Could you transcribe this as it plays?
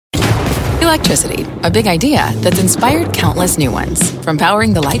Electricity, a big idea that's inspired countless new ones. From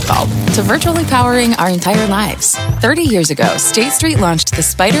powering the light bulb to virtually powering our entire lives. 30 years ago, State Street launched the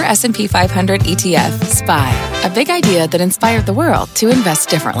SPDR S&P 500 ETF, SPY. A big idea that inspired the world to invest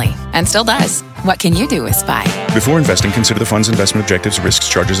differently. And still does. What can you do with SPY? Before investing, consider the fund's investment objectives, risks,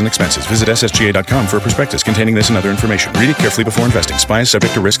 charges, and expenses. Visit ssga.com for a prospectus containing this and other information. Read it carefully before investing. SPY is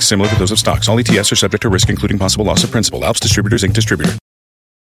subject to risks similar to those of stocks. All ETFs are subject to risk, including possible loss of principal. Alps Distributors, Inc. Distributor.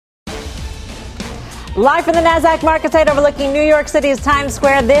 Live from the NASDAQ market site overlooking New York City's Times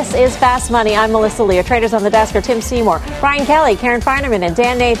Square, this is Fast Money. I'm Melissa Lee. Our traders on the desk are Tim Seymour, Brian Kelly, Karen Feinerman, and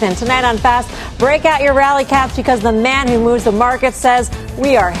Dan Nathan. Tonight on Fast, break out your rally caps because the man who moves the market says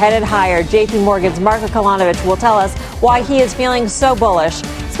we are headed higher. JP Morgan's Marko Kolanovic will tell us why he is feeling so bullish.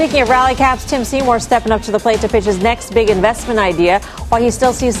 Speaking of rally caps, Tim Seymour stepping up to the plate to pitch his next big investment idea while he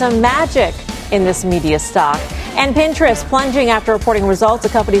still sees some magic in this media stock. And Pinterest plunging after reporting results. The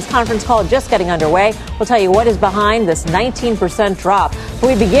company's conference call just getting underway. We'll tell you what is behind this 19% drop. But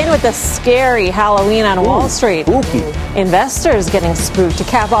we begin with the scary Halloween on Wall Street. Spooky. Investors getting spooked to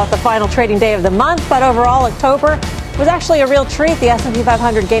cap off the final trading day of the month. But overall, October was actually a real treat. The S&P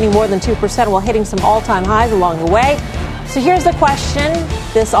 500 gaining more than 2% while hitting some all-time highs along the way. So here's the question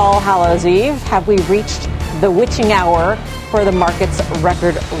this All Hallows Eve. Have we reached the witching hour for the market's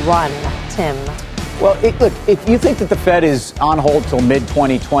record run? Tim. Well, look, if you think that the Fed is on hold till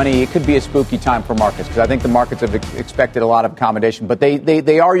mid-2020, it could be a spooky time for markets because I think the markets have expected a lot of accommodation. But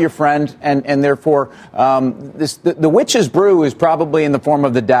they are your friend, and therefore the witch's brew is probably in the form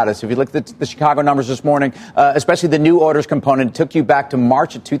of the data. So if you look at the Chicago numbers this morning, especially the new orders component, it took you back to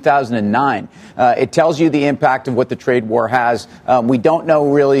March of 2009. It tells you the impact of what the trade war has. We don't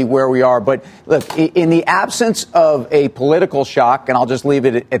know really where we are. But look, in the absence of a political shock, and I'll just leave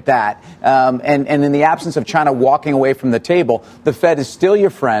it at that, and in the absence of China walking away from the table, the Fed is still your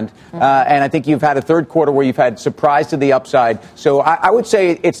friend. And I think you've had a third quarter where you've had surprise to the upside. So I would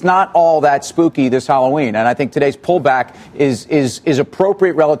say it's not all that spooky this Halloween. And I think today's pullback is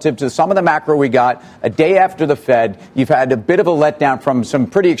appropriate relative to some of the macro we got. A day after the Fed, you've had a bit of a letdown from some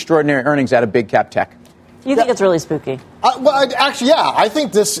pretty extraordinary earnings out of big cap tech. You think it's really spooky? Actually, yeah. I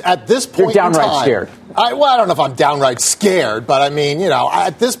think at this point You're downright in time, scared. I don't know if I'm downright scared, but I mean,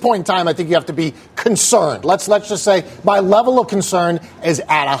 at this point in time, I think you have to be concerned. Let's just say my level of concern is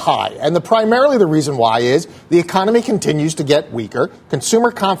at a high. And primarily the reason why is the economy continues to get weaker.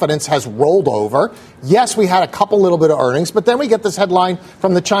 Consumer confidence has rolled over. Yes, we had a couple little bit of earnings, but then we get this headline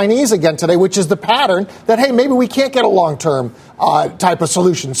from the Chinese again today, which is the pattern that, hey, maybe we can't get a long-term type of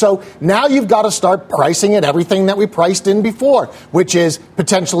solution. So now you've got to start pricing in everything that we priced in before, which is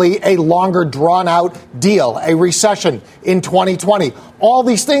potentially a longer drawn-out deal, a recession in 2020, all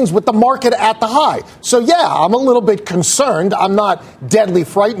these things with the market at the high. So, yeah, I'm a little bit concerned. I'm not deadly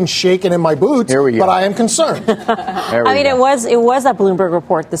frightened, shaking in my boots, but I am concerned. It was that Bloomberg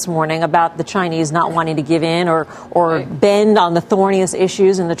report this morning about the Chinese not wanting to give in or bend on the thorniest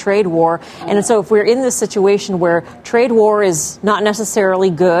issues in the trade war. And so if we're in this situation where trade war is not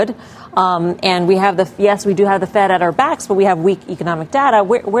necessarily good, and we do have the Fed at our backs, but we have weak economic data.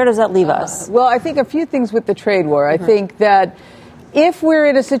 Where does that leave us? Well, I think a few things with the trade war. I think that if we're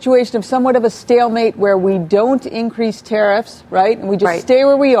in a situation of somewhat of a stalemate where we don't increase tariffs, right, and we just stay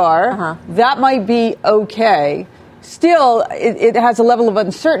where we are, that might be okay. Still, it has a level of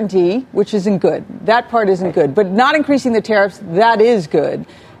uncertainty, which isn't good. That part isn't good. But not increasing the tariffs, that is good.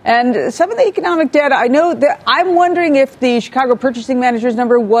 And some of the economic data, I know that I'm wondering if the Chicago Purchasing Managers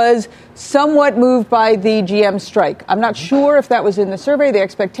number was somewhat moved by the GM strike. I'm not sure if that was in the survey, the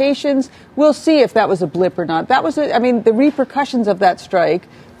expectations. We'll see if that was a blip or not. That was, the repercussions of that strike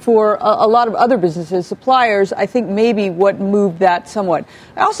for a lot of other businesses, suppliers, I think maybe what moved that somewhat.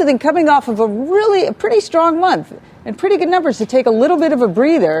 I also think coming off of a pretty strong month and pretty good numbers to take a little bit of a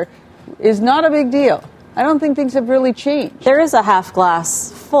breather is not a big deal. I don't think things have really changed. There is a half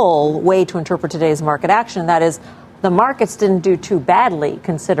glass full way to interpret today's market action. That is, the markets didn't do too badly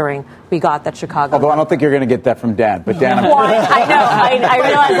considering we got that Chicago. Although I don't think you're going to get that from Dan. But Dan, well, I know. I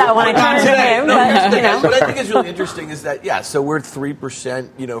realize that when I talk to him. But, What I think is really interesting is that, so we're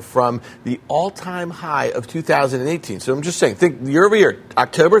 3%, from the all-time high of 2018. So I'm just saying, think year over year,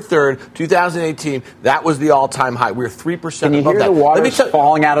 October 3rd, 2018, that was the all-time high. We're 3% above that. Can you hear the water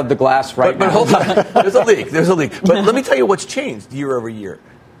falling out of the glass right now? But hold on. There's a leak. But let me tell you what's changed year over year.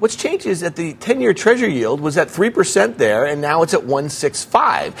 what's changed is that the 10-year Treasury yield was at 3% there, and now it's at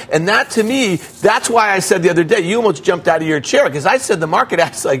 1.65. And that, to me, that's why I said the other day, you almost jumped out of your chair, because I said the market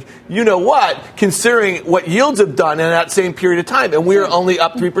acts like, you know what, considering what yields have done in that same period of time, and we're only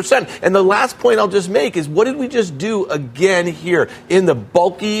up 3%. And the last point I'll just make is, what did we just do again here in the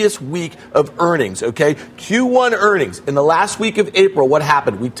bulkiest week of earnings, okay? Q1 earnings. In the last week of April, what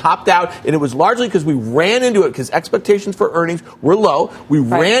happened? We topped out, and it was largely because we ran into it, because expectations for earnings were low. We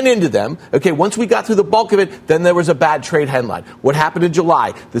ran into them. Okay, once we got through the bulk of it, then there was a bad trade headline. What happened in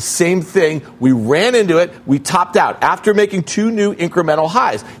July? The same thing. We ran into it. We topped out after making 2 new incremental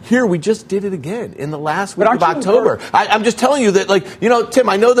highs. Here, we just did it again in the last week of October. I'm just telling you that, like, you know, Tim,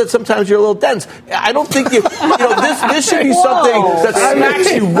 I know that sometimes you're a little dense. I don't think this should be something that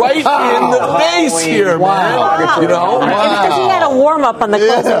smacks you right in the face here, man. You know? Because he had a warm-up on the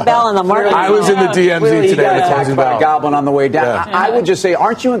closing bell in the market. I was in the DMZ today on the closing bell. Goblin on the way down. Yeah. I would just say,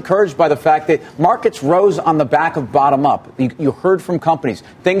 aren't you encouraged by the fact that markets rose on the back of bottom up? You heard from companies.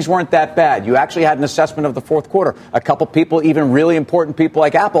 Things weren't that bad. You actually had an assessment of the fourth quarter. A couple people, even really important people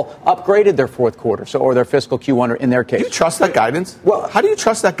like Apple, upgraded their fourth quarter, or their fiscal Q1 in their case. Do you trust that guidance? Well, how do you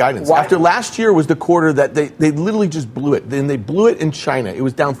trust that guidance? Why? After last year was the quarter that they literally just blew it. Then they blew it in China. It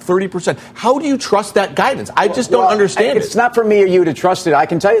was down 30%. How do you trust that guidance? I just don't understand it. It's not for me or you to trust it. I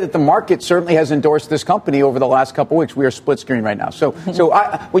can tell you that the market certainly has endorsed this company over the last couple of weeks. We are split screen right now. So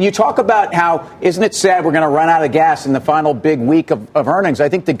when you talk about how, isn't it sad we're going to run out of gas in the final big week of earnings, I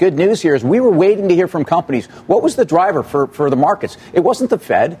think the good news here is we were waiting to hear from companies. What was the driver for the markets? It wasn't the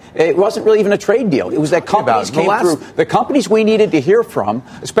Fed. It wasn't really even a trade deal. It was that companies came through. The companies we needed to hear from,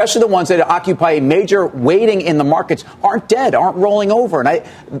 especially the ones that occupy a major weighting in the markets, aren't dead, aren't rolling over. And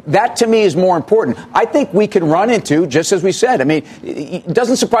that, to me, is more important. I think we can run into, just as we said, I mean, it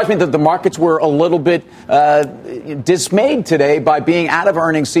doesn't surprise me that the markets were a little bit dismayed today by being out of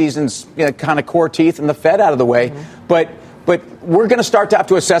earnings season's kind of core teeth and the Fed out of the way. Mm-hmm. But we're going to start to have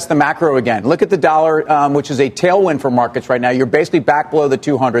to assess the macro again. Look at the dollar, which is a tailwind for markets right now. You're basically back below the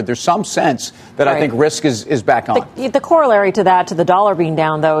 200. There's some sense that I think risk is back on. The corollary to that, to the dollar being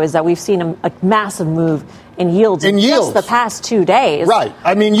down, though, is that we've seen a massive move in yields just the past 2 days. Right.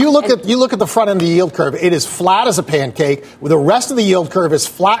 I mean, you look at the front end of the yield curve. It is flat as a pancake. The rest of the yield curve is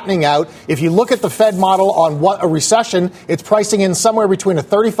flattening out. If you look at the Fed model on what a recession, it's pricing in somewhere between a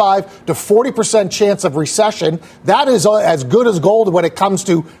 35 to 40% chance of recession. That is as good as gold when it comes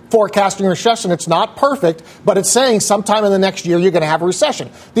to forecasting a recession. It's not perfect, but it's saying sometime in the next year you're going to have a recession.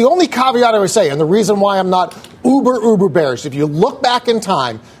 The only caveat I would say, and the reason why I'm not uber bearish, if you look back in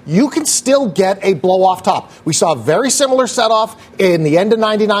time, you can still get a blow-off top. We saw a very similar set-off in the end of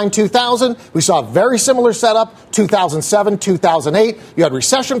 99, 2000. We saw a very similar setup 2007, 2008. You had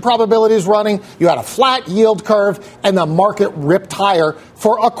recession probabilities running. You had a flat yield curve, and the market ripped higher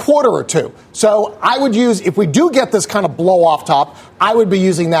for a quarter or two. So I would use, if we do get this kind of blow-off top, I would be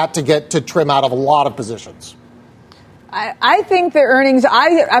using that to trim out of a lot of positions. I think the earnings,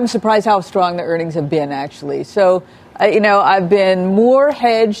 I'm surprised how strong the earnings have been, actually. So, I've been more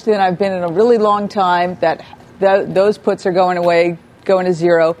hedged than I've been in a really long time. Those puts are going away, going to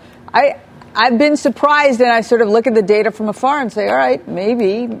zero. I've been surprised, and I sort of look at the data from afar and say, all right,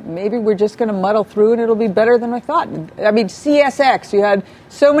 maybe we're just going to muddle through and it'll be better than I thought. I mean, CSX, you had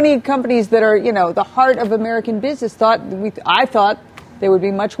so many companies that are, the heart of American business I thought they would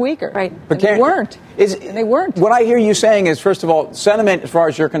be much weaker. Right. But they weren't. And they weren't. What I hear you saying is, first of all, sentiment, as far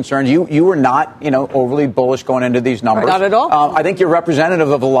as you're concerned, you were not, overly bullish going into these numbers. Not at all. I think you're representative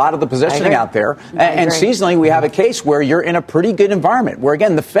of a lot of the positioning out there. And seasonally, we have a case where you're in a pretty good environment, where,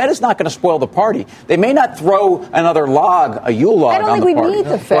 again, the Fed is not going to spoil the party. They may not throw another a Yule log on the party. I don't think we need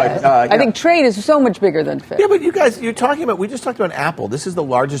the Fed. But, I think trade is so much bigger than Fed. Yeah, but you guys, we just talked about Apple. This is the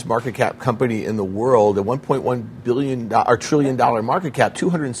largest market cap company in the world, a $1.1 trillion market cap,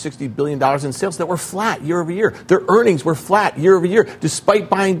 $260 billion in sales that were flat year over year. Their earnings were flat year over year, despite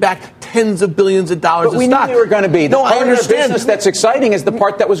buying back tens of billions of dollars of stock. We knew they were going to be. The part I understand. Of the business that's exciting is the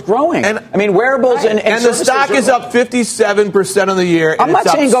part that was growing. Wearables and the stock is up 57% on the year. I'm not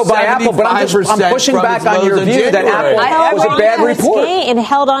saying go buy Apple, but I'm pushing back on your view that Apple was a bad report. And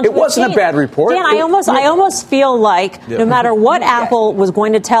held on to it wasn't a bad report. Dan, I almost feel like no matter what Apple was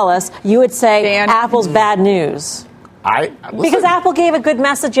going to tell us, you would say Apple's bad news. Because Apple gave a good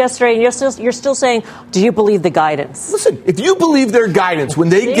message yesterday, and you're still saying, do you believe the guidance? Listen, if you believe their guidance when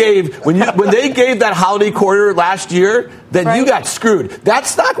they gave that holiday quarter last year, then you got screwed. That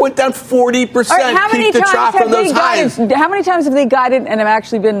stock went down 40%, peak to trough from those highs. How many times have they guided and have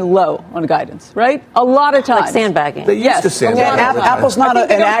actually been low on guidance, right? A lot of times. Like sandbagging. They used to sandbag. Apple's not an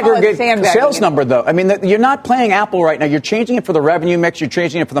aggregate sales number, though. I mean, you're not playing Apple right now. You're changing it for the revenue mix. You're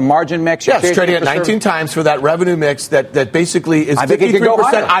changing it for the margin mix. Yeah, it's trading at 19 times for that revenue mix that basically is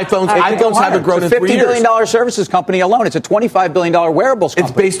 53% iPhones. iPhones haven't grown in 3 years. It's a $50 billion services company alone. It's a $25 billion wearables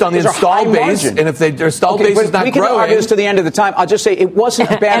company. It's based on the installed base, and if their installed base is not growing. We can argue this to the end of the time. I'll just say it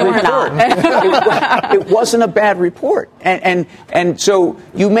wasn't a bad report. It wasn't a bad report. And so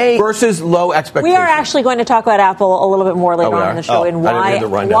you may... Versus low expectations. We are actually going to talk about Apple a little bit more later on in the show and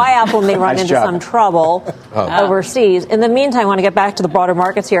why Apple may run into some trouble overseas. In the meantime, I want to get back to the broader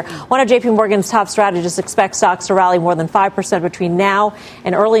markets here. One of JP Morgan's top strategists expects stocks to rally more than 5% between now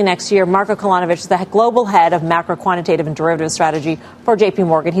and early next year. Marco Kolanovich is the global head of macro quantitative and derivative strategy for JP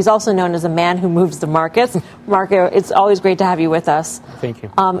Morgan. He's also known as the man who moves the markets. Marco, it's always great to have you with us. Thank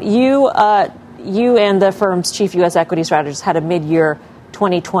you. You and the firm's chief U.S. equity strategist had a mid-year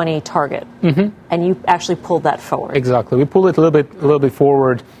 2020 target, and you actually pulled that forward. Exactly. We pulled it a little bit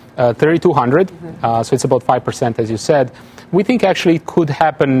forward, 3,200. So it's about 5%, as you said. We think actually it could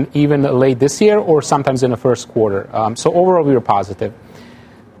happen even late this year or sometimes in the first quarter. So overall, we are positive.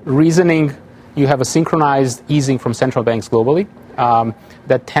 Reasoning, you have a synchronized easing from central banks globally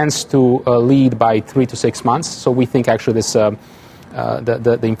that tends to lead by 3 to 6 months. So we think actually this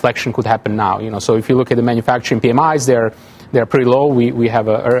the inflection could happen now. So if you look at the manufacturing PMIs, they're pretty low. We have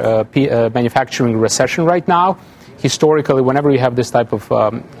a manufacturing recession right now. Historically, whenever you have this type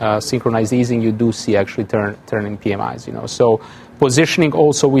of synchronized easing, you do see actually turning PMIs. So positioning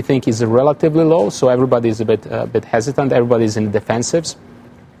also we think is relatively low. So everybody is a bit hesitant. Everybody's in defensives,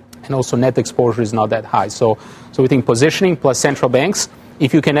 and also net exposure is not that high. So we think positioning plus central banks.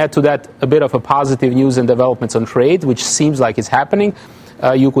 If you can add to that a bit of a positive news and developments on trade, which seems like it's happening,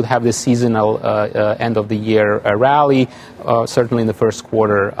 you could have this seasonal end of the year rally, certainly in the first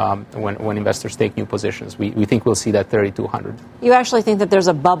quarter when investors take new positions. We think we'll see that 3,200. You actually think that there's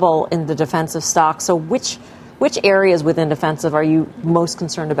a bubble in the defensive stocks. So which areas within defensive are you most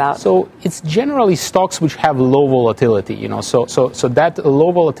concerned about? So it's generally stocks which have low volatility. So that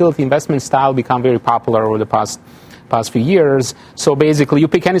low volatility investment style become very popular over the past few years. So basically, you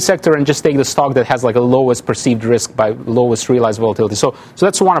pick any sector and just take the stock that has like a lowest perceived risk by lowest realized volatility. So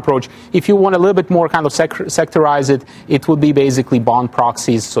that's one approach. If you want a little bit more kind of sectorize it, it would be basically bond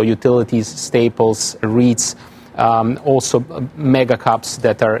proxies, so utilities, staples, REITs, also mega caps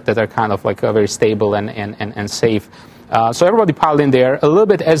that are kind of like very stable and safe. So everybody piled in there a little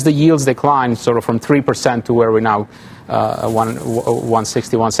bit as the yields decline, sort of from 3% to where we're now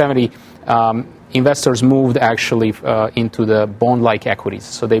 160, 170. Investors moved actually into the bond-like equities.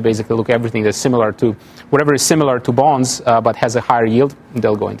 So they basically look at everything that's similar to, whatever is similar to bonds but has a higher yield,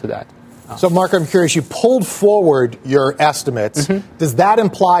 they'll go into that. So, Mark, I'm curious, you pulled forward your estimates. Does that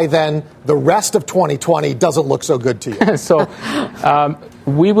imply then the rest of 2020 doesn't look so good to you? So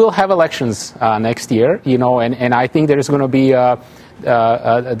we will have elections next year, and I think there's going to be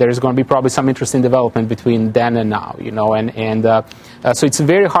probably some interesting development between then and now, so it's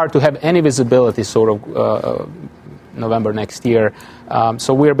very hard to have any visibility sort of November next year.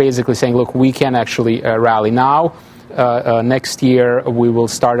 So we're basically saying, look, we can actually rally now. Next year, we will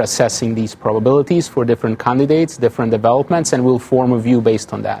start assessing these probabilities for different candidates, different developments, and we'll form a view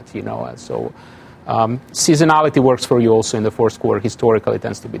based on that, So seasonality works for you also in the fourth quarter. Historically, it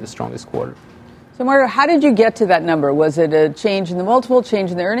tends to be the strongest quarter. So, Mario, how did you get to that number? Was it a change in the multiple, change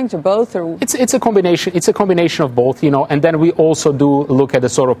in the earnings, or both? Or it's a combination. It's a combination of both, And then we also do look at the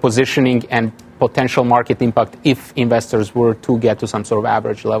sort of positioning and potential market impact if investors were to get to some sort of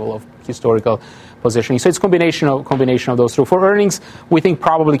average level of historical positioning. So it's combination of those two. For earnings, we think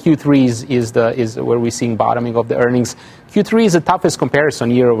probably Q3 is where we're seeing bottoming of the earnings. Q3 is the toughest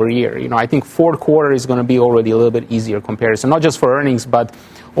comparison year over year. I think fourth quarter is going to be already a little bit easier comparison, not just for earnings, but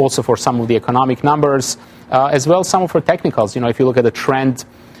also for some of the economic numbers, as well as some of our technicals. If you look at the trend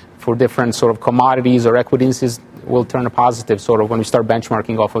for different sort of commodities or equity indices, will turn a positive sort of when we start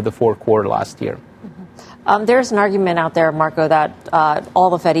benchmarking off of the fourth quarter last year. There's an argument out there, Marco, that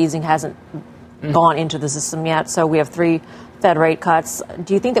all the Fed easing hasn't gone into the system yet. So we have 3 Fed rate cuts.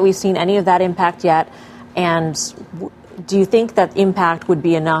 Do you think that we've seen any of that impact yet? And do you think that impact would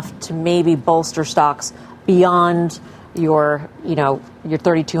be enough to maybe bolster stocks beyond your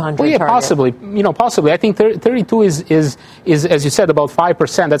 3,200 well, yeah, target? Possibly. I think 32 is as you said, about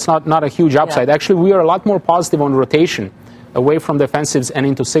 5%. That's not a huge upside. Yeah. Actually, we are a lot more positive on rotation away from defensives and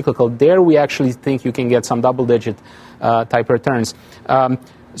into cyclical. There, we actually think you can get some double-digit type returns.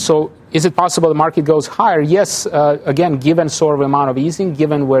 So is it possible the market goes higher? Yes, again, given sort of amount of easing,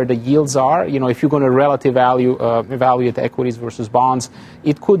 given where the yields are, if you're going to relative value evaluate equities versus bonds,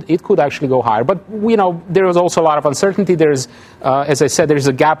 it could actually go higher. But, there is also a lot of uncertainty. There's, as I said, there's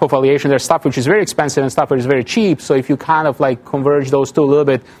a gap of valuation. There's stuff which is very expensive and stuff which is very cheap. So if you kind of like converge those two a little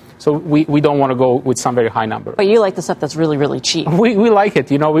bit, so we don't want to go with some very high number. But you like the stuff that's really, really cheap. We like it.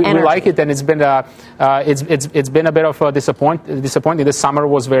 We like it, and it's been it's been a bit of a disappointing. This summer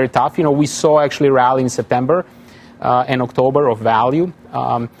was very tough. We saw actually rally in September and October of value.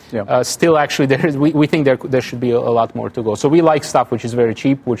 Still, actually, we think there should be a lot more to go. So we like stuff which is very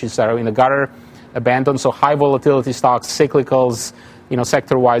cheap, which is in the gutter, abandoned. So high volatility stocks, cyclicals.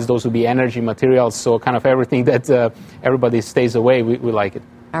 Sector-wise, those would be energy, materials. So kind of everything that everybody stays away. We like it.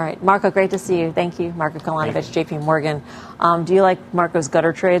 All right. Marco, great to see you. Thank you. Marco Kolanovich, J.P. Morgan. Do you like Marco's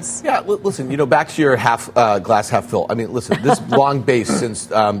gutter trades? Yeah, listen, back to your glass half full. I mean, listen, this long base since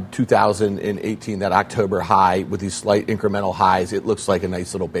 2018, that October high with these slight incremental highs, it looks like a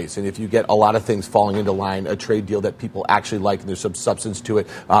nice little base. And if you get a lot of things falling into line, a trade deal that people actually like, and there's some substance to it,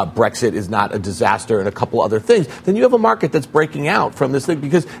 Brexit is not a disaster, and a couple other things, then you have a market that's breaking out from this thing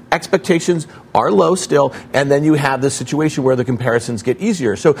because expectations are low still, and then you have this situation where the comparisons get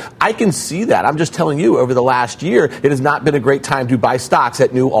easier. So I can see that. I'm just telling you, over the last year, it has not been a great time to buy stocks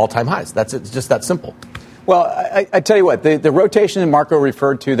at new all-time highs. It's just that simple. Well, I tell you what, the rotation that Marco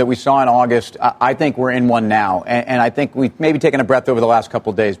referred to that we saw in August, I think we're in one now. And I think we've maybe taken a breath over the last couple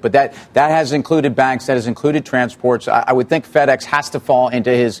of days. But that has included banks, that has included transports. I would think FedEx has to fall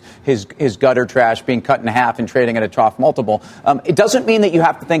into his gutter trash being cut in half and trading at a trough multiple. It doesn't mean that you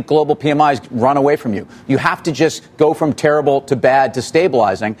have to think global PMIs run away from you. You have to just go from terrible to bad to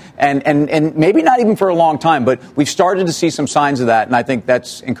stabilizing. And maybe not even for a long time, but we've started to see some signs of that. And I think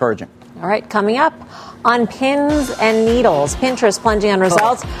that's encouraging. All right, coming up on pins and needles, Pinterest plunging on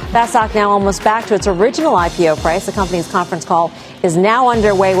results. That stock now almost back to its original IPO price. The company's conference call is now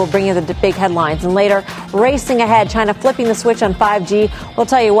underway. We'll bring you the big headlines. And later, racing ahead, China flipping the switch on 5G. We'll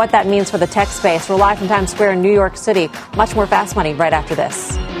tell you what that means for the tech space. We're live from Times Square in New York City. Much more Fast Money right after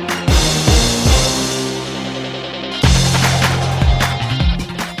this.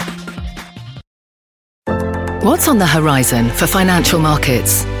 What's on the horizon for financial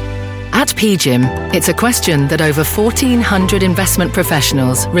markets? At PGIM, it's a question that over 1,400 investment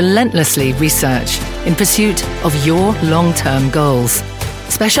professionals relentlessly research in pursuit of your long-term goals.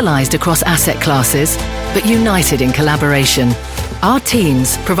 Specialized across asset classes, but united in collaboration, our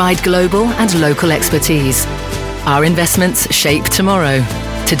teams provide global and local expertise. Our investments shape tomorrow,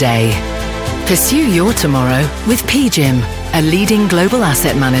 today. Pursue your tomorrow with PGIM, a leading global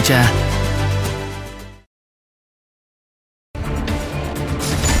asset manager.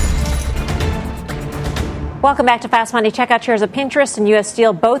 Welcome back to Fast Money. Check out shares of Pinterest and U.S.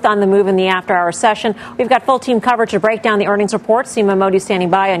 Steel, both on the move in the after-hours session. We've got full team coverage to break down the earnings report. Seema Modi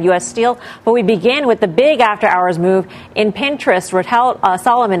standing by on U.S. Steel. But we begin with the big after-hours move in Pinterest. Rahel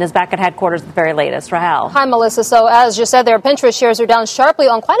Solomon is back at headquarters with the very latest. Rahel. Hi, Melissa. So as you said there, Pinterest shares are down sharply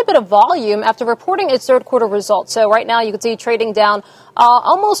on quite a bit of volume after reporting its third quarter results. So right now you can see trading down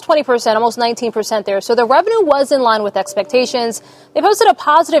almost 20%, almost 19% there. So the revenue was in line with expectations. They posted a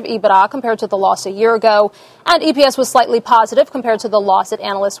positive EBITDA compared to the loss a year ago, and EPS was slightly positive compared to the loss that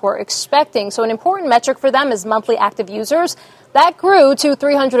analysts were expecting. So an important metric for them is monthly active users. That grew to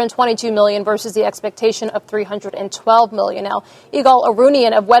 322 million versus the expectation of 312 million. Now, Yigal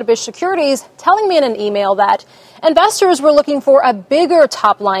Arounian of Wedbush Securities telling me in an email that investors were looking for a bigger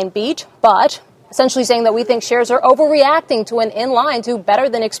top-line beat, but essentially saying that we think shares are overreacting to an in-line to better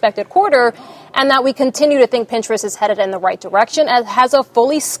than expected quarter, and that we continue to think Pinterest is headed in the right direction and has a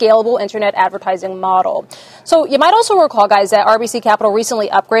fully scalable internet advertising model. So you might also recall, guys, that RBC Capital recently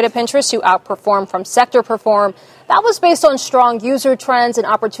upgraded Pinterest to outperform from sector perform. That was based on strong user trends and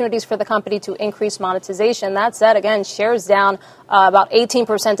opportunities for the company to increase monetization. That said, again, shares down about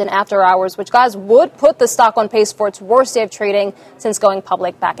 18% in after hours, which, guys, would put the stock on pace for its worst day of trading since going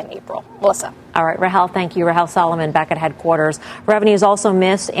public back in April. Melissa. All right, Rahel, thank you. Rahel Solomon back at headquarters. Revenues also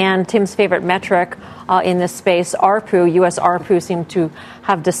missed, and Tim's favorite metric in this space, ARPU, U.S. ARPU, seemed to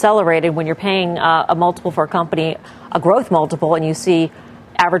have decelerated. When you're paying a multiple for a company, a growth multiple, and you see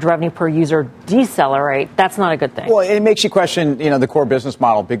average revenue per user decelerate, that's not a good thing. Well, it makes you question, the core business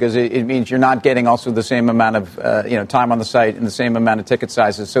model, because it means you're not getting also the same amount of, time on the site and the same amount of ticket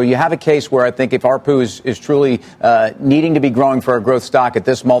sizes. So you have a case where I think if ARPU is truly needing to be growing for a growth stock at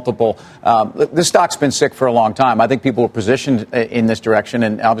this multiple, this stock's been sick for a long time. I think people are positioned in this direction,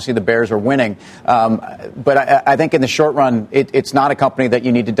 and obviously the Bears are winning. But I think in the short run, it's not a company that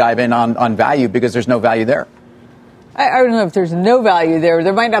you need to dive in on value because there's no value there. I don't know if there's no value there.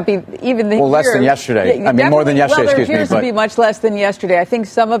 There might not be even the less than yesterday. Yeah, more than yesterday, there appears to be much less than yesterday. I think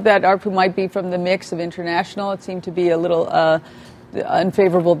some of that ARPU might be from the mix of international. It seemed to be a little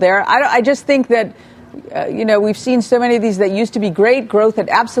unfavorable there. I just think that, we've seen so many of these that used to be great growth at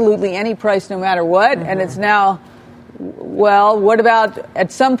absolutely any price, no matter what. Mm-hmm. And it's now, well, what about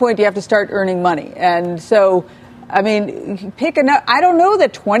at some point you have to start earning money? And so, I mean, I don't know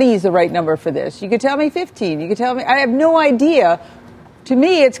that 20 is the right number for this. You could tell me 15. You could tell me, I have no idea. To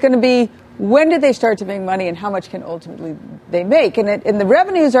me, it's going to be, when do they start to make money and how much can ultimately they make? And the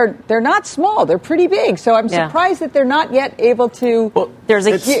revenues they're not small. They're pretty big. So I'm surprised that they're not yet able to. Well, there's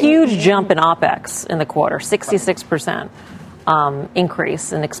a huge jump in OPEX in the quarter, 66%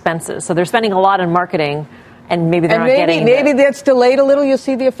 increase in expenses. So they're spending a lot on marketing, and maybe they're not getting. Maybe that's delayed a little. You'll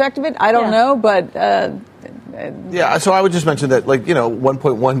see the effect of it. I don't know, but. So I would just mention that,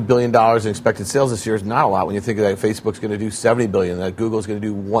 $1.1 billion in expected sales this year is not a lot when you think that Facebook's going to do $70 billion, that Google's going to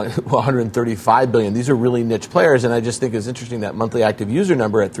do $135 billion. These are really niche players, and I just think it's interesting that monthly active user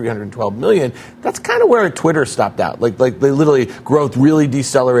number at 312 million. That's kind of where Twitter stopped out. They literally growth really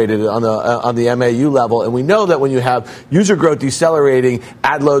decelerated on the MAU level, and we know that when you have user growth decelerating,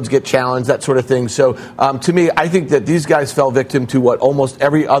 ad loads get challenged, that sort of thing. So to me, I think that these guys fell victim to what almost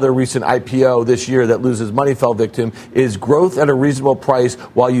every other recent IPO this year that loses money fell victim is growth at a reasonable price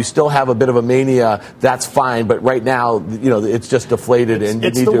while you still have a bit of a mania. That's fine, but right now, it's just deflated.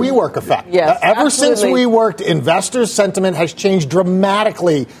 It's the WeWork effect. Yes, ever absolutely. since WeWork, investors' sentiment has changed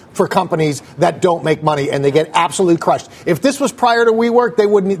dramatically for companies that don't make money, and they get absolutely crushed. If this was prior to WeWork,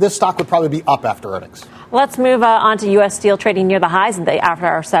 this stock would probably be up after earnings. Let's move on to U.S. Steel trading near the highs after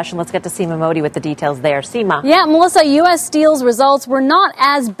our session. Let's get to Seema Modi with the details there. Seema. Yeah, Melissa, U.S. Steel's results were not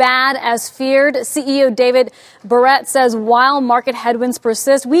as bad as feared. CEO David Barrett says while market headwinds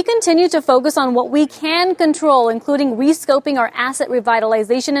persist, we continue to focus on what we can control, including rescoping our asset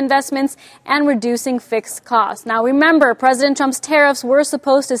revitalization investments and reducing fixed costs. Now, remember, President Trump's tariffs were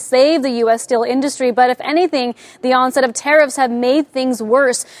supposed to save the U.S. steel industry, but if anything, the onset of tariffs have made things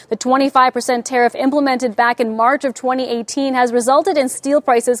worse. The 25% tariff implemented back in March of 2018 has resulted in steel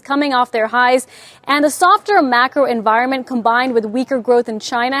prices coming off their highs, and a softer macro environment combined with weaker growth in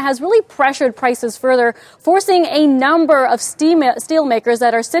China has really pressured prices further, forcing a number of steel makers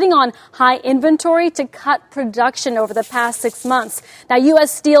that are sitting on high inventory to cut production over the past 6 months. Now,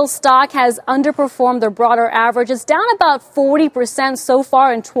 U.S. Steel stock has underperformed their broader average. It's down about 40% so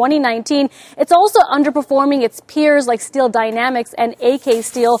far in 2019. It's also underperforming its peers like Steel Dynamics and AK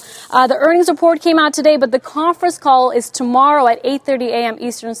Steel. The earnings report came out today, but the conference call is tomorrow at 8:30 a.m.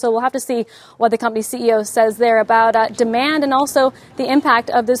 Eastern, so we'll have to see what the company CEO says there about demand and also the impact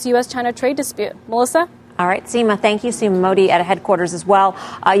of this U.S.-China trade dispute. Melissa? All right, Seema, thank you. Seema Modi at headquarters as well.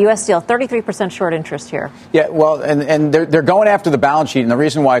 U.S. Steel, 33% short interest here. Yeah, well, and they're going after the balance sheet, and the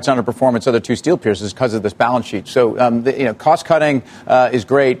reason why it's underperforming its other two steel peers is because of this balance sheet. So, cost cutting is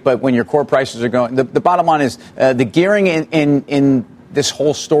great, but when your core prices are going, the bottom line is the gearing in this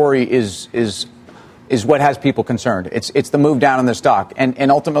whole story is what has people concerned. It's the move down in the stock.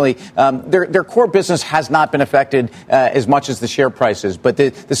 And ultimately, their core business has not been affected as much as the share prices. But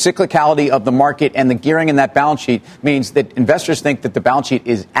the cyclicality of the market and the gearing in that balance sheet means that investors think that the balance sheet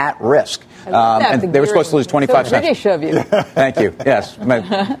is at risk. And they were supposed to lose 25 cents. British of you. Thank you. Yes.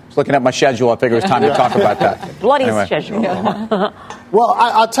 I was looking at my schedule. I figured it was time to talk about that. Bloody schedule. Yeah. Well,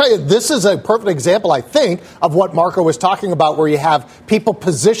 I'll tell you, this is a perfect example, I think, of what Marco was talking about, where you have people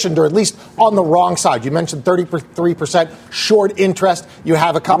positioned, or at least on the wrong side. You mentioned 33% short interest. You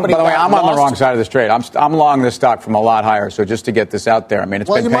have a company. By the way, I'm on the wrong side of this trade. I'm long this stock from a lot higher. So just to get this out there, I mean, it's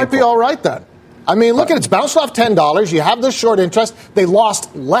been painful. Well, you might be all right then. I mean, look at it. It's bounced off $10. You have this short interest. They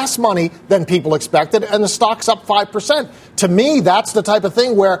lost less money than people expected, and the stock's up 5%. To me, that's the type of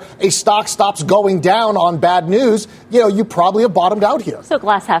thing where a stock stops going down on bad news. You probably have bottomed out here. So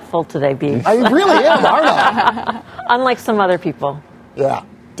glass half full today, B. I really am, aren't I? Unlike some other people. Yeah.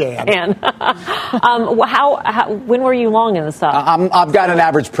 Dan. When were you long in the stock? I've got an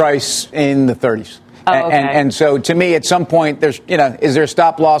average price in the 30s. Oh, okay. And so to me, at some point, is there a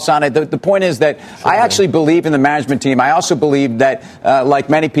stop loss on it? The point is that I actually believe in the management team. I also believe that, like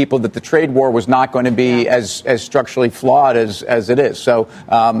many people, that the trade war was not going to be as structurally flawed as it is. So,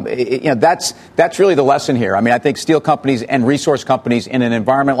 that's really the lesson here. I mean, I think steel companies and resource companies in an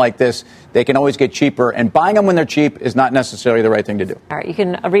environment like this, they can always get cheaper. And buying them when they're cheap is not necessarily the right thing to do. All right. You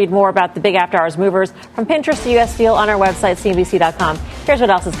can read more about the big after-hours movers from Pinterest to U.S. Steel on our website, CNBC.com. Here's what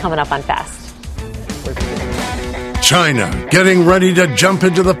else is coming up on Fast. China getting ready to jump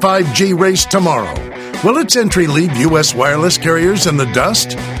into the 5G race tomorrow. Will its entry leave U.S. wireless carriers in the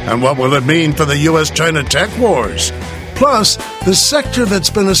dust? And what will it mean for the U.S.-China tech wars? Plus, the sector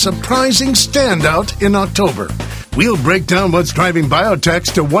that's been a surprising standout in October. We'll break down what's driving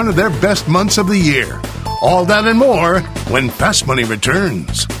biotechs to one of their best months of the year. All that and more when Fast Money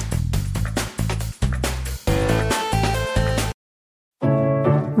returns.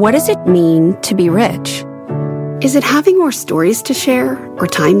 What does it mean to be rich? Is it having more stories to share or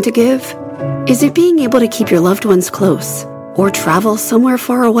time to give? Is it being able to keep your loved ones close or travel somewhere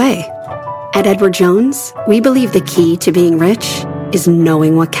far away? At Edward Jones, we believe the key to being rich is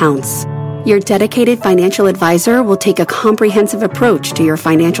knowing what counts. Your dedicated financial advisor will take a comprehensive approach to your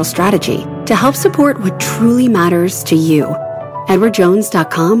financial strategy to help support what truly matters to you.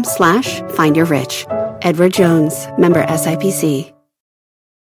 EdwardJones.com/findyourrich. Edward Jones, member SIPC.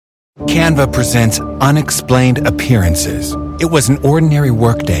 Canva presents Unexplained Appearances. It was an ordinary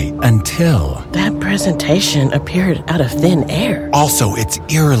workday until... that presentation appeared out of thin air. Also, it's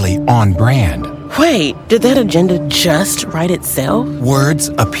eerily on brand. Wait, did that agenda just write itself? Words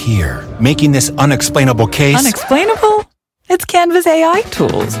appear, making this unexplainable case... Unexplainable? It's Canva's AI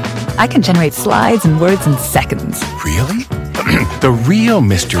tools. I can generate slides and words in seconds. Really? The real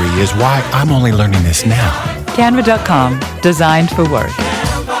mystery is why I'm only learning this now. Canva.com, designed for work.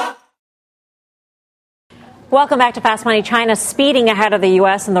 Welcome back to Fast Money. China speeding ahead of the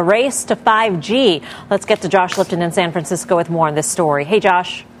U.S. in the race to 5G. Let's get to Josh Lipton in San Francisco with more on this story. Hey,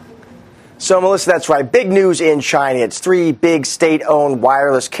 Josh. So, Melissa, that's right. Big news in China. It's three big state-owned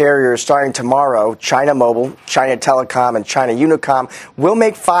wireless carriers starting tomorrow. China Mobile, China Telecom, and China Unicom will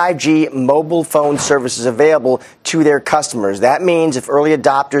make 5G mobile phone services available to their customers. That means if early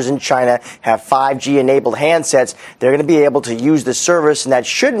adopters in China have 5G-enabled handsets, they're going to be able to use the service, and that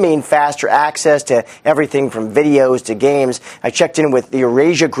should mean faster access to everything from videos to games. I checked in with the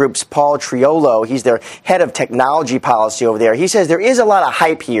Eurasia Group's Paul Triolo. He's their head of technology policy over there. He says there is a lot of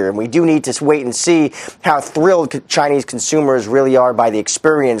hype here, and we do need to wait and see how thrilled Chinese consumers really are by the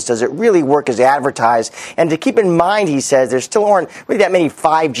experience. Does it really work as advertised? And to keep in mind, he says, there still aren't really that many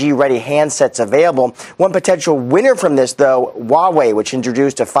 5G-ready handsets available. One potential winner from this, though, Huawei, which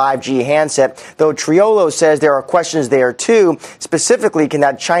introduced a 5G handset, though Triolo says there are questions there, too. Specifically, can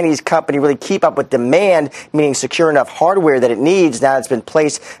that Chinese company really keep up with demand, meaning secure enough hardware that it needs now that it's been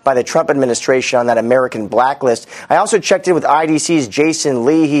placed by the Trump administration on that American blacklist? I also checked in with IDC's Jason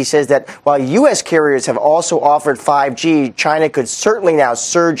Lee. He says that while U.S. carriers have also offered 5G, China could certainly now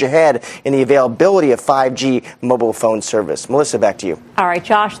surge ahead in the availability of 5G mobile phone service. Melissa, back to you. All right,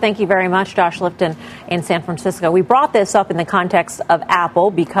 Josh, thank you very much. Josh Lipton in San Francisco. We brought this up in the context of Apple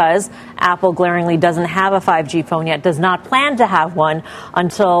because Apple glaringly doesn't have a 5G phone yet, does not plan to have one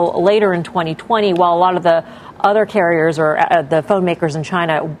until later in 2020, while a lot of the other carriers or the phone makers in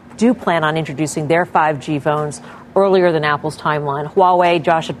China do plan on introducing their 5G phones earlier than Apple's timeline. Huawei,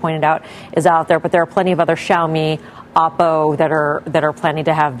 Josh had pointed out, is out there, but there are plenty of other Xiaomi, Oppo that are planning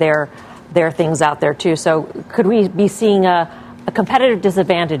to have their things out there too. So could we be seeing a competitive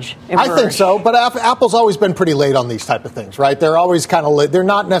disadvantage emerge? I think so, but Apple's always been pretty late on these type of things, right? They're always kind of late. They're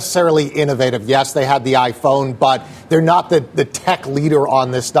not necessarily innovative. Yes, they had the iPhone, but they're not the tech leader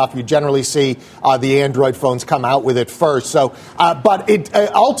on this stuff. You generally see the Android phones come out with it first. So, but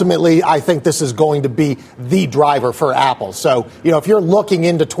ultimately, I think this is going to be the driver for Apple. So, if you're looking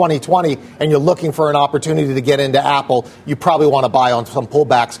into 2020 and you're looking for an opportunity to get into Apple, you probably want to buy on some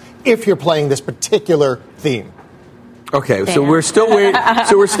pullbacks if you're playing this particular theme. Okay, so we're still waiting.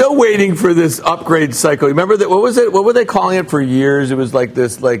 So we're still waiting for this upgrade cycle. Remember that? What was it? What were they calling it for years? It was like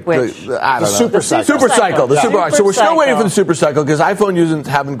this, I don't know. Super cycle. Super cycle. The super. Super So we're still cycle. waiting for the super cycle because iPhone users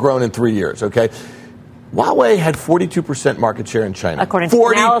haven't grown in 3 years. Okay. Huawei had 42% market share in China. According to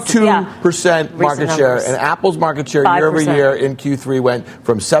 42% market share. numbers. And Apple's market share 5%. year over year in Q3 went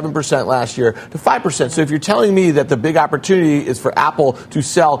from 7% last year to 5%. So if you're telling me that the big opportunity is for Apple to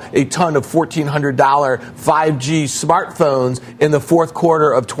sell a ton of $1,400 5G smartphones in the fourth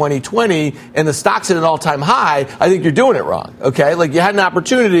quarter of 2020 and the stock's at an all-time high, I think you're doing it wrong. Okay? Like you had an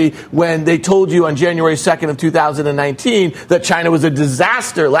opportunity when they told you on January 2nd of 2019 that China was a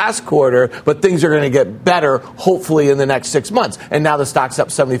disaster last quarter, but things are going to get better, hopefully, in the next 6 months. And now the stock's up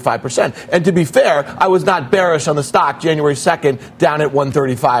 75%. And to be fair, I was not bearish on the stock January 2nd down at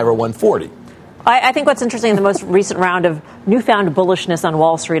 135 or 140. I think what's interesting in the most recent round of newfound bullishness on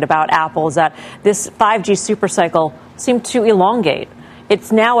Wall Street about Apple is that this 5G super cycle seemed to elongate.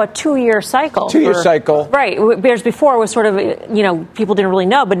 It's now a 2-year cycle. 2-year cycle. Right. Whereas before it was sort of, people didn't really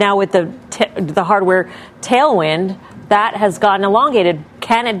know. But now with the hardware tailwind, that has gotten elongated.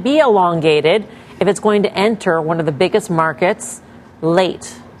 Can it be elongated if it's going to enter one of the biggest markets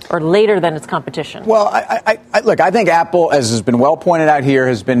late? or later than its competition? Well, look, I think Apple, as has been well pointed out here,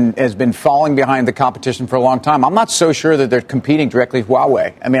 has been falling behind the competition for a long time. I'm not so sure that they're competing directly with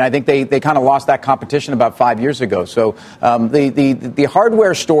Huawei. I mean, I think they kind of lost that competition about 5 years ago. So the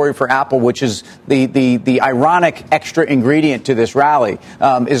hardware story for Apple, which is the ironic extra ingredient to this rally,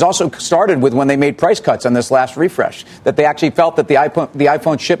 is also started with when they made price cuts on this last refresh, that they actually felt that the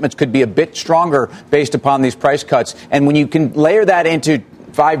iPhone shipments could be a bit stronger based upon these price cuts. And when you can layer that into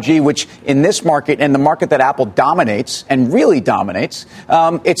 5G, which in this market and the market that Apple dominates and really dominates,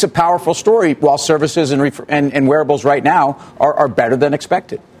 it's a powerful story, while services and wearables right now are better than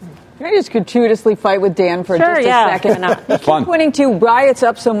expected. Can I just gratuitously fight with Dan for just a second? Fun. Pointing to why it's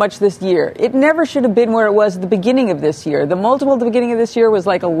up so much this year. It never should have been where it was at the beginning of this year. The multiple at the beginning of this year was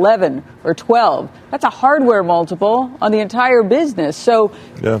like 11 or 12. That's a hardware multiple on the entire business. So,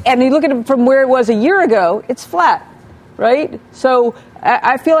 and you look at it from where it was a year ago, it's flat, right? So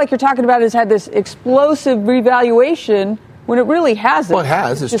I feel like you're talking about it's had this explosive revaluation when it really hasn't. Well, it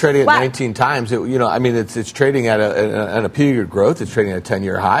has. It's trading flat. at 19 times. It's trading at a period growth. It's trading at a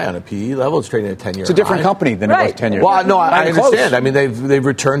 10-year high on a PE level. It's trading at a 10-year high. It's a different company than it was 10 years ago. Well, no, I understand. Close. I mean, they've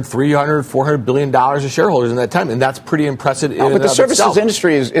returned $400 billion to shareholders in that time, and that's pretty impressive. But the services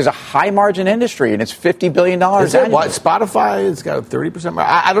industry is a high-margin industry, and it's $50 billion annually. What, Spotify has got a 30% margin.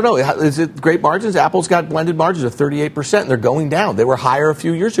 I don't know. Is it great margins? Apple's got blended margins of 38%, and they're going down. They were higher a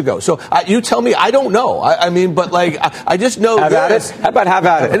few years ago. So you tell me. I don't know. I just know this. How about have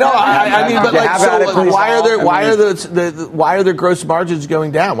at it? No, I mean, but like, so why are their gross margins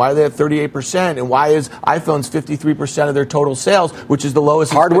going down? Why are they at 38%? And why is iPhone's 53% of their total sales, which is the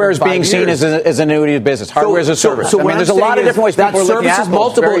lowest? Hardware is being seen as an annuity of business. Hardware is a service. So I mean, there's a lot of different ways that people are looking at services Apple.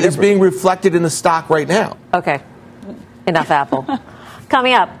 multiple is being reflected in the stock right now. Okay, enough Apple.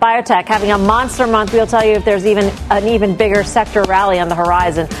 Coming up, biotech having a monster month. We'll tell you if there's an even bigger sector rally on the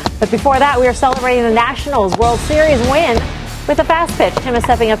horizon. But before that, we are celebrating the Nationals World Series win with a fast pitch. Tim is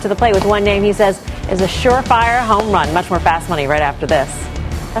stepping up to the plate with one name he says is a surefire home run. Much more fast money right after this.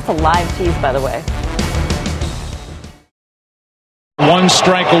 That's a live tease, by the way. One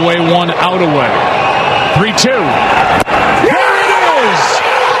strike away, one out away. 3-2. Here it is!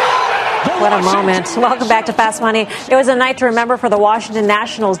 What a moment. Welcome back to Fast Money. It was a night to remember for the Washington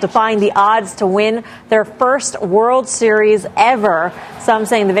Nationals, defying the odds to win their first World Series ever. Some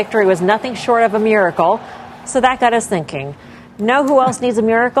saying the victory was nothing short of a miracle. So that got us thinking. Know who else needs a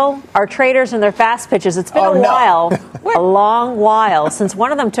miracle? Our traders and their fast pitches. It's been a while, a long while, since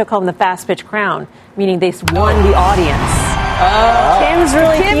one of them took home the fast pitch crown, meaning they won the audience. Tim's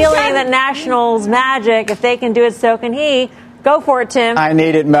really feeling that Nationals magic. If they can do it, so can he. Go for it, Tim. I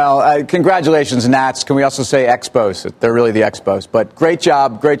need it, Mel. Congratulations, Nats. Can we also say Expos? They're really the Expos. But great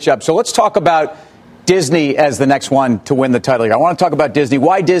job, great job. So let's talk about Disney as the next one to win the title here. I want to talk about Disney.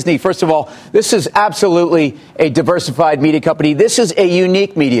 Why Disney? First of all, this is absolutely a diversified media company. This is a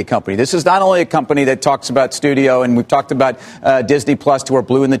unique media company. This is not only a company that talks about studio, and we've talked about Disney Plus to our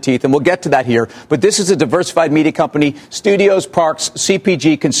blue in the teeth, and we'll get to that here, but this is a diversified media company, studios, parks,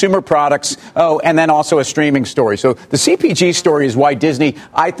 CPG, consumer products, and then also a streaming story. So the CPG story is why Disney,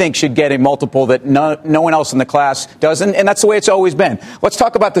 I think, should get a multiple that no one else in the class doesn't, and that's the way it's always been. Let's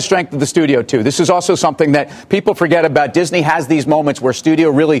talk about the strength of the studio, too. This is also something that people forget about. Disney has these moments where studio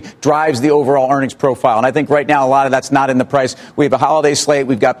really drives the overall earnings profile. And I think right now a lot of that's not in the price. We have a holiday slate.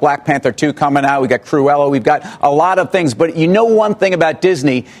 We've got Black Panther 2 coming out. We've got Cruella. We've got a lot of things. But you know one thing about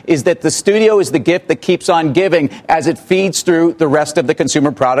Disney is that the studio is the gift that keeps on giving as it feeds through the rest of the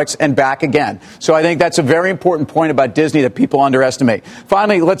consumer products and back again. So I think that's a very important point about Disney that people underestimate.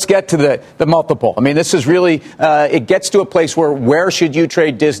 Finally, let's get to the multiple. I mean, this is really, it gets to a place where should you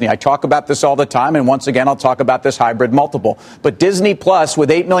trade Disney? I talk about this all the time. And once again, I'll talk about this hybrid multiple. But Disney Plus, with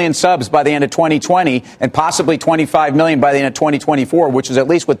 8 million subs by the end of 2020 and possibly 25 million by the end of 2024, which is at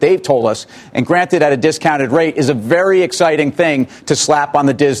least what they've told us, and granted at a discounted rate, is a very exciting thing to slap on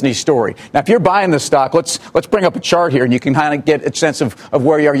the Disney story. Now, if you're buying this stock, let's bring up a chart here, and you can kind of get a sense of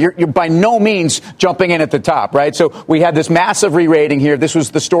where you are. You're by no means jumping in at the top, right? So we had this massive re-rating here. This was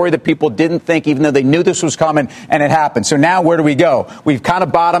the story that people didn't think, even though they knew this was coming, and it happened. So now where do we go? We've kind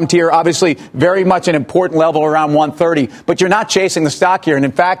of bottomed here. Obviously, very much an important level around 130, but you're not chasing the stock here. And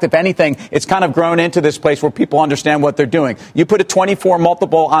in fact, if anything, it's kind of grown into this place where people understand what they're doing. You put a 24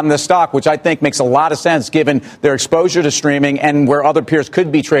 multiple on the stock, which I think makes a lot of sense given their exposure to streaming and where other peers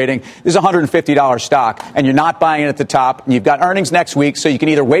could be trading. This is a $150 stock, and you're not buying it at the top. And you've got earnings next week, so you can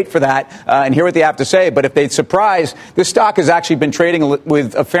either wait for that and hear what they have to say. But if they surprise, this stock has actually been trading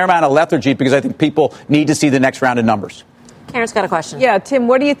with a fair amount of lethargy because I think people need to see the next round of numbers. Karen's got a question. Yeah, Tim,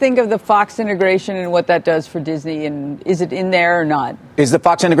 what do you think of the Fox integration and what that does for Disney? And is it in there or not? Is the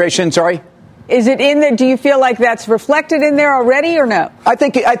Fox integration, sorry? Is it in there? Do you feel like that's reflected in there already or no? I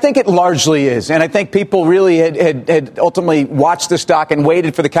think it largely is. And I think people really had ultimately watched the stock and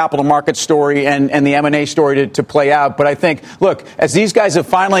waited for the capital markets story and the M&A story to play out. But I think, look, as these guys have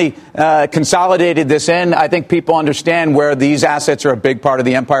finally consolidated this in, I think people understand where these assets are a big part of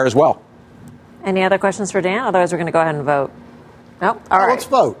the empire as well. Any other questions for Dan? Otherwise, we're going to go ahead and vote. No? All right. Let's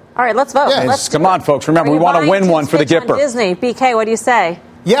vote. All right, let's vote. Yeah. Come on, folks. Remember, we want to win one for the Gipper. Disney. BK, what do you say?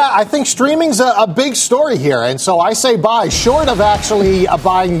 Yeah, I think streaming's a big story here, and so I say buy. Short of actually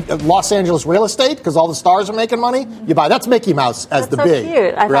buying Los Angeles real estate, because all the stars are making money, you buy. That's Mickey Mouse as the so big,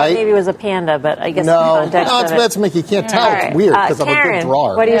 cute. I right? thought maybe it was a panda, but I guess no, that's Mickey. You can't tell. Right. It's weird because I'm a Karen, big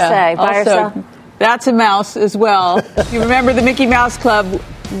drawer. what do you say? Buy or sell? That's a mouse as well. You remember the Mickey Mouse Club?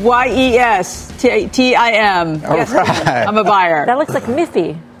 YESTIM. All yes, right. I'm a buyer. That looks like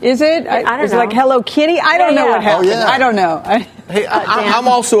Miffy. Is it? I don't Is it know. like Hello Kitty? I don't know what happened. I don't know. Hey, I'm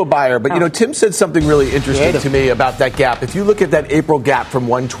also a buyer, but Tim said something really interesting to me about that gap. If you look at that April gap from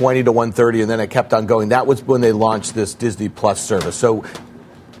 120 to 130, and then it kept on going, that was when they launched this Disney Plus service. So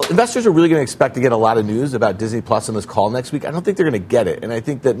investors are really going to expect to get a lot of news about Disney Plus on this call next week. I don't think they're going to get it. And I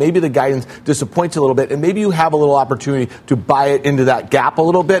think that maybe the guidance disappoints a little bit, and maybe you have a little opportunity to buy it into that gap a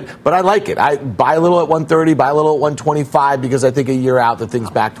little bit. But I like it. I buy a little at 130, buy a little at 125, because I think a year out, the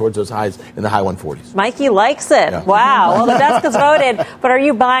thing's back towards those highs in the high 140s. Mikey likes it. Yeah. Wow. Well, the desk has voted. But are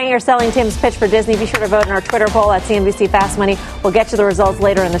you buying or selling Tim's pitch for Disney? Be sure to vote in our Twitter poll at CNBC Fast Money. We'll get you the results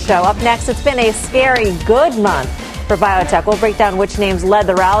later in the show. Up next, it's been a scary good month for biotech. We'll break down which names led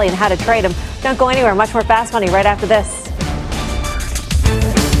the rally and how to trade them. Don't go anywhere. Much more Fast Money right after this.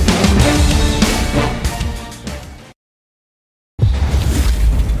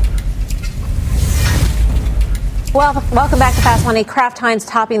 Well, welcome back to Fast Money. Kraft Heinz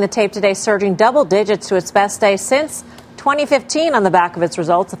topping the tape today, surging double digits to its best day since 2015 on the back of its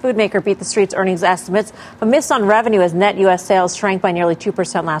results. The food maker beat the street's earnings estimates, but missed on revenue as net U.S. sales shrank by nearly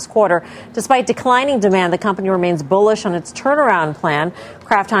 2% last quarter. Despite declining demand, the company remains bullish on its turnaround plan.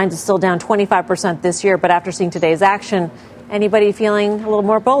 Kraft Heinz is still down 25% this year, but after seeing today's action, anybody feeling a little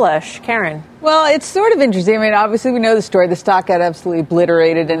more bullish? Karen? Well, it's sort of interesting. I mean, obviously we know the story. The stock got absolutely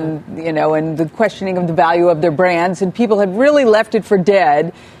obliterated and the questioning of the value of their brands, and people had really left it for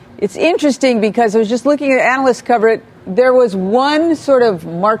dead. It's interesting because I was just looking at analysts cover it. There was one sort of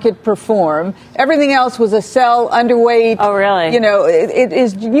market perform. Everything else was a sell, underweight. Oh, really? It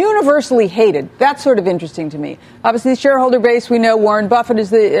is universally hated. That's sort of interesting to me. Obviously, the shareholder base, we know Warren Buffett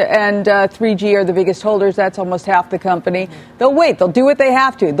and 3G are the biggest holders. That's almost half the company. They'll wait. They'll do what they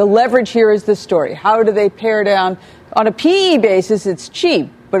have to. The leverage here is the story. How do they pare down? On a PE basis, it's cheap.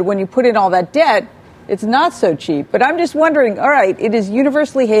 But when you put in all that debt, it's not so cheap. But I'm just wondering, all right, it is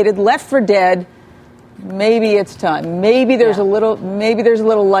universally hated, left for dead. Maybe it's time. Maybe there's a little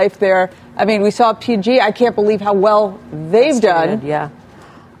life there. I mean, we saw PG. I can't believe how well they've done. Yeah.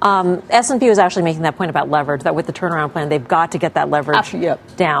 S&P was actually making that point about leverage, that with the turnaround plan, they've got to get that leverage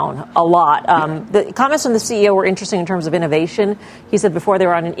down a lot. The comments from the CEO were interesting in terms of innovation. He said before they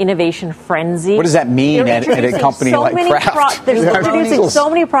were on an innovation frenzy. What does that mean at a company like Kraft? They're introducing so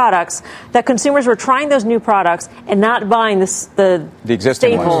many products that consumers were trying those new products and not buying the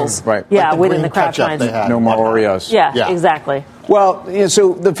existing staples. Ones. Right. Yeah, like within the Kraft Heinz. No more Oreos. Yeah, exactly. Well,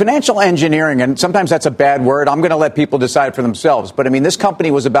 so the financial engineering, and sometimes that's a bad word. I'm going to let people decide for themselves. But, I mean, this company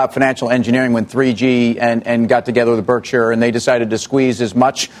was about financial engineering when 3G and got together with Berkshire, and they decided to squeeze as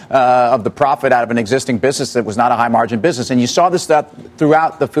much of the profit out of an existing business that was not a high-margin business. And you saw this stuff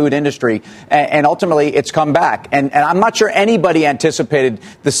throughout the food industry, and ultimately it's come back. And I'm not sure anybody anticipated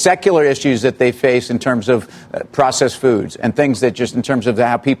the secular issues that they face in terms of processed foods and things that just in terms of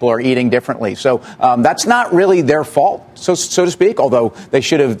how people are eating differently. So that's not really their fault, so to speak, although they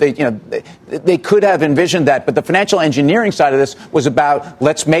should have, they could have envisioned that. But the financial engineering side of this was about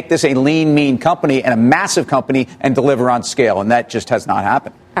let's make this a lean, mean company and a massive company and deliver on scale. And that just has not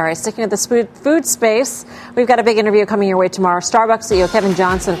happened. All right, sticking to the food space, we've got a big interview coming your way tomorrow. Starbucks CEO Kevin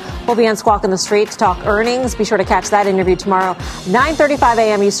Johnson will be on Squawk on the Street to talk earnings. Be sure to catch that interview tomorrow, 9:35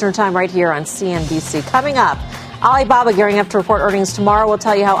 a.m. Eastern Time, right here on CNBC. Coming up, Alibaba gearing up to report earnings tomorrow. We'll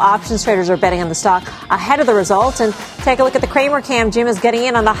tell you how options traders are betting on the stock ahead of the results. And take a look at the Cramer Cam. Jim is getting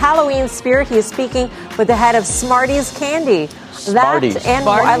in on the Halloween spirit. He is speaking with the head of Smarties Candy. Smarties. That and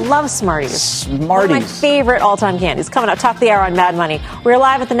more. I love Smarties. Smarties. One of my favorite all-time candies. Coming up top of the hour on Mad Money. We're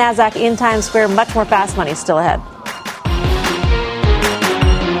live at the NASDAQ in Times Square. Much more Fast Money still ahead.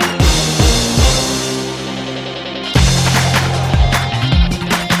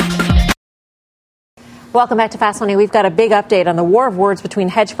 Welcome back to Fast Money. We've got a big update on the war of words between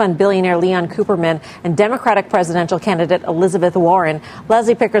hedge fund billionaire Leon Cooperman and Democratic presidential candidate Elizabeth Warren.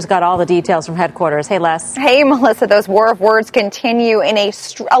 Leslie Picker's got all the details from headquarters. Hey, Les. Hey, Melissa. Those war of words continue in a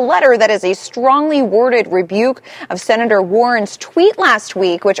letter that is a strongly worded rebuke of Senator Warren's tweet last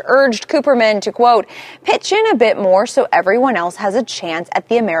week, which urged Cooperman to, quote, pitch in a bit more so everyone else has a chance at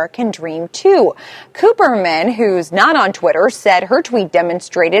the American dream, too. Cooperman, who's not on Twitter, said her tweet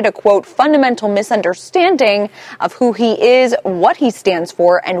demonstrated a, quote, fundamental misunderstanding of who he is, what he stands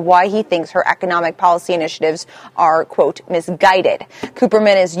for, and why he thinks her economic policy initiatives are, quote, misguided.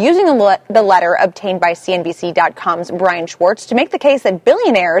 Cooperman is using the letter obtained by CNBC.com's Brian Schwartz to make the case that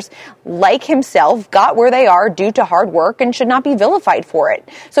billionaires like himself got where they are due to hard work and should not be vilified for it.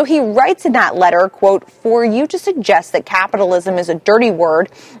 So he writes in that letter, quote, for you to suggest that capitalism is a dirty word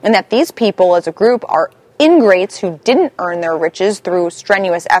and that these people as a group are ingrates who didn't earn their riches through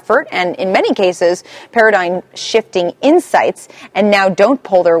strenuous effort and, in many cases, paradigm-shifting insights and now don't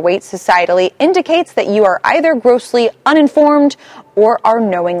pull their weight societally indicates that you are either grossly uninformed or are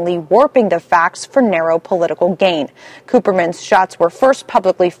knowingly warping the facts for narrow political gain. Cooperman's shots were first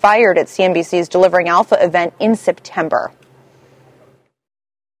publicly fired at CNBC's Delivering Alpha event in September.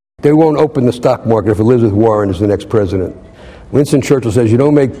 They won't open the stock market if Elizabeth Warren is the next president. Winston Churchill says you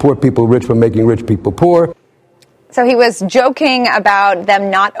don't make poor people rich by making rich people poor. So he was joking about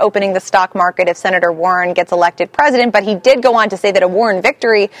them not opening the stock market if Senator Warren gets elected president, but he did go on to say that a Warren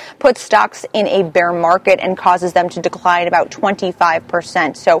victory puts stocks in a bear market and causes them to decline about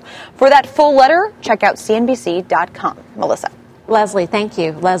 25%. So for that full letter, check out CNBC.com. Melissa. Leslie, thank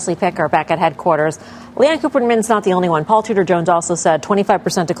you. Leslie Picker back at headquarters. Leon Cooperman's not the only one. Paul Tudor Jones also said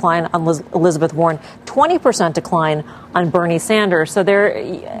 25% decline on Elizabeth Warren, 20% decline on Bernie Sanders. So there,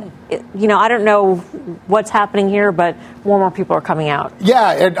 I don't know what's happening here, but more and more people are coming out.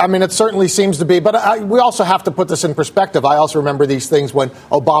 Yeah, it certainly seems to be. But we also have to put this in perspective. I also remember these things when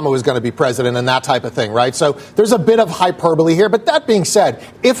Obama was going to be president and that type of thing, right? So there's a bit of hyperbole here. But that being said,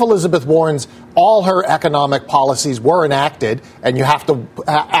 if Elizabeth Warren's all her economic policies were enacted, and you have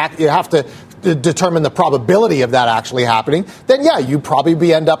to determine the probability of that actually happening, then yeah, you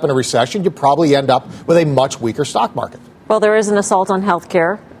probably end up in a recession. You probably end up with a much weaker stock market. Well, there is an assault on health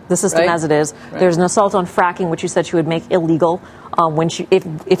care, the system as it is. Right. There's an assault on fracking, which you said she would make illegal when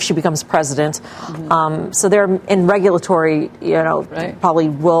if she becomes president. Mm-hmm. So they're in regulatory, probably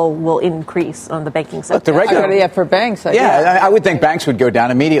will increase on the banking sector. For banks. I would think banks would go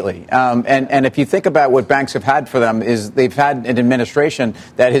down immediately. And if you think about what banks have had for them is they've had an administration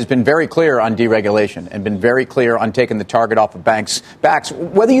that has been very clear on deregulation and been very clear on taking the target off of banks' backs,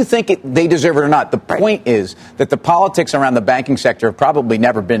 whether you think they deserve it or not. The point is that the politics around the banking sector have probably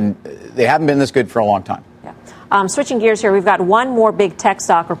they haven't been this good for a long time. Switching gears here, we've got one more big tech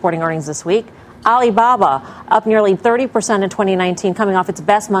stock reporting earnings this week. Alibaba, up nearly 30% in 2019, coming off its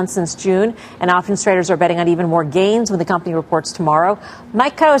best month since June, and options traders are betting on even more gains when the company reports tomorrow.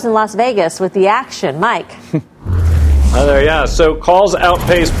 Mike Coe is in Las Vegas with the action. Mike. Hi there, yeah. So calls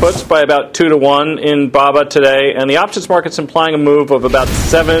outpaced puts by about 2-1 in BABA today, and the options market's implying a move of about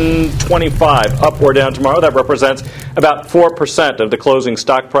 725 up or down tomorrow. That represents about 4% of the closing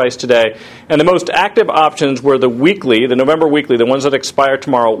stock price today. And the most active options were the November weekly, the ones that expire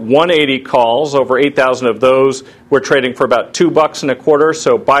tomorrow. 180 calls, over 8,000 of those were trading for about $2.25.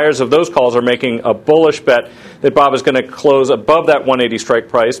 So buyers of those calls are making a bullish bet that BABA is going to close above that 180 strike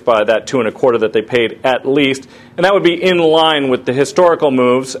price by that $2.25 that they paid at least. And that would be in line with the historical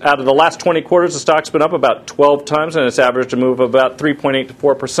moves. Out of the last 20 quarters, the stock's been up about 12 times, and it's averaged a move of about 3.8 to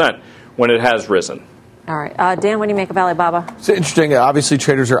 4% when it has risen. All right. Dan, what do you make of Alibaba? It's interesting. Obviously,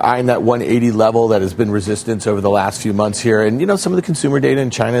 traders are eyeing that 180 level that has been resistance over the last few months here. And, some of the consumer data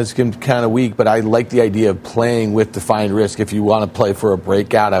in China is kind of weak, but I like the idea of playing with defined risk. If you want to play for a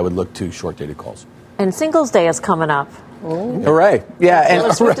breakout, I would look to short-dated calls. And Singles Day is coming up. Ooh. Hooray. Yeah.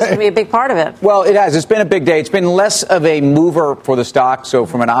 And Swift is going to be a big part of it. Well, it has. It's been a big day. It's been less of a mover for the stock. So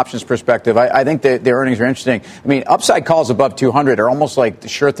from an options perspective, I think the earnings are interesting. I mean, upside calls above 200 are almost like the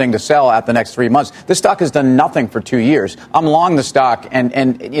sure thing to sell out the next 3 months. This stock has done nothing for 2 years. I'm long the stock.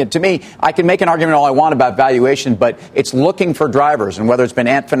 And to me, I can make an argument all I want about valuation, but it's looking for drivers. And whether it's been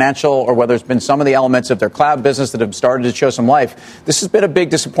Ant Financial or whether it's been some of the elements of their cloud business that have started to show some life, this has been a big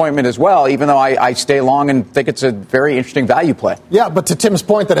disappointment as well, even though I stay long and think it's a very interesting value play. Yeah, but to Tim's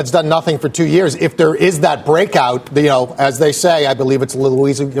point that it's done nothing for 2 years, if there is that breakout, as they say, I believe it's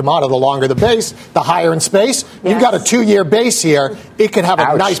Louisa Yamato, the longer the base, the higher in space. Yes. You've got a 2-year base here. It could have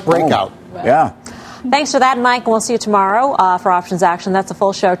a nice breakout. Oh. Yeah. Thanks for that, Mike. We'll see you tomorrow for Options Action. That's a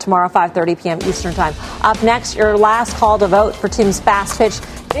full show tomorrow, 5:30 p.m. Eastern Time. Up next, your last call to vote for Tim's Fast Pitch.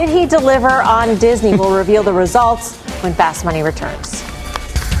 Did he deliver on Disney? We'll reveal the results when Fast Money returns.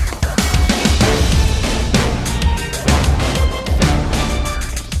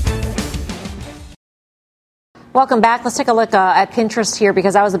 Welcome back. Let's take a look at Pinterest here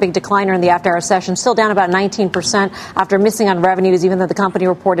because that was a big decliner in the after-hour session. Still down about 19% after missing on revenues, even though the company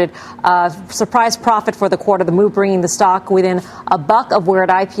reported surprise profit for the quarter. The move bringing the stock within $1 of where it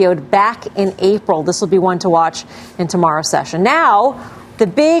IPO'd back in April. This will be one to watch in tomorrow's session. Now, the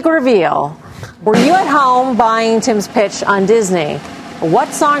big reveal. Were you at home buying Tim's pitch on Disney?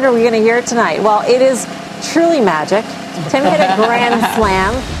 What song are we going to hear tonight? Well, it is truly magic. Tim hit a grand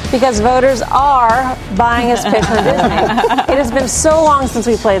slam because voters are buying his pitch on Disney. It has been so long since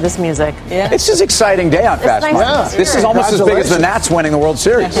we played this music. Yeah. It's just an exciting day on Fast Money. Nice This is almost as big as the Nats winning the World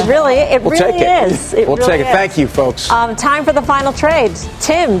Series. It really is. We'll take it. Thank you, folks. Time for the final trade.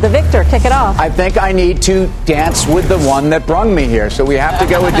 Tim, the victor, kick it off. I think I need to dance with the one that brung me here. So we have to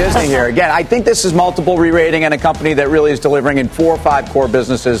go with Disney here. Again, I think this is multiple re-rating and a company that really is delivering in 4 or 5 core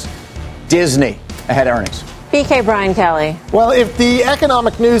businesses. Disney ahead earnings. BK Brian Kelly. Well, if the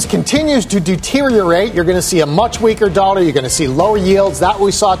economic news continues to deteriorate, you're going to see a much weaker dollar. You're going to see lower yields. That we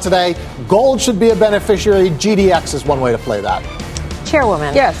saw today. Gold should be a beneficiary. GDX is one way to play that.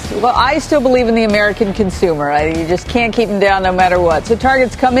 Chairwoman. Yes. Well, I still believe in the American consumer. You just can't keep them down no matter what. So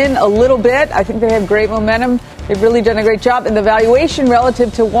Target's come in a little bit. I think they have great momentum. They've really done a great job. And the valuation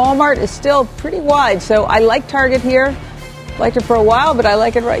relative to Walmart is still pretty wide. So I like Target here. Liked it for a while, but I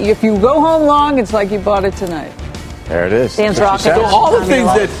like it right. If you go home long, it's like you bought it tonight. There it is. Dan's rocking. So all the things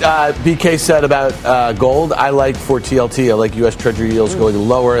that BK said about gold, I like for TLT. I like U.S. Treasury yields going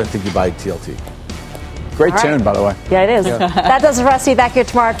lower. I think you buy TLT. Great tune, by the way. Yeah, it is. Yeah. That does it for us. See you back here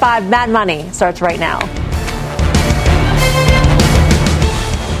tomorrow at 5. Mad Money starts right now.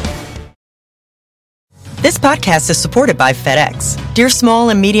 This podcast is supported by FedEx. Dear small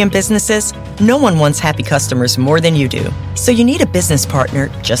and medium businesses, no one wants happy customers more than you do. So you need a business partner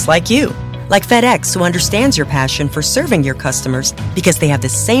just like you. Like FedEx, who understands your passion for serving your customers because they have the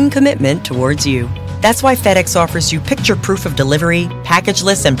same commitment towards you. That's why FedEx offers you picture proof of delivery,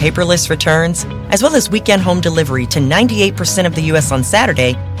 packageless and paperless returns, as well as weekend home delivery to 98% of the U.S. on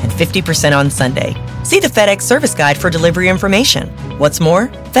Saturday and 50% on Sunday. See the FedEx service guide for delivery information. What's more,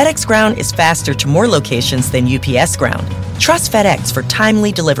 FedEx Ground is faster to more locations than UPS Ground. Trust FedEx for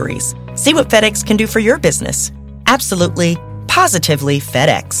timely deliveries. See what FedEx can do for your business. Absolutely, positively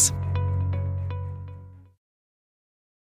FedEx.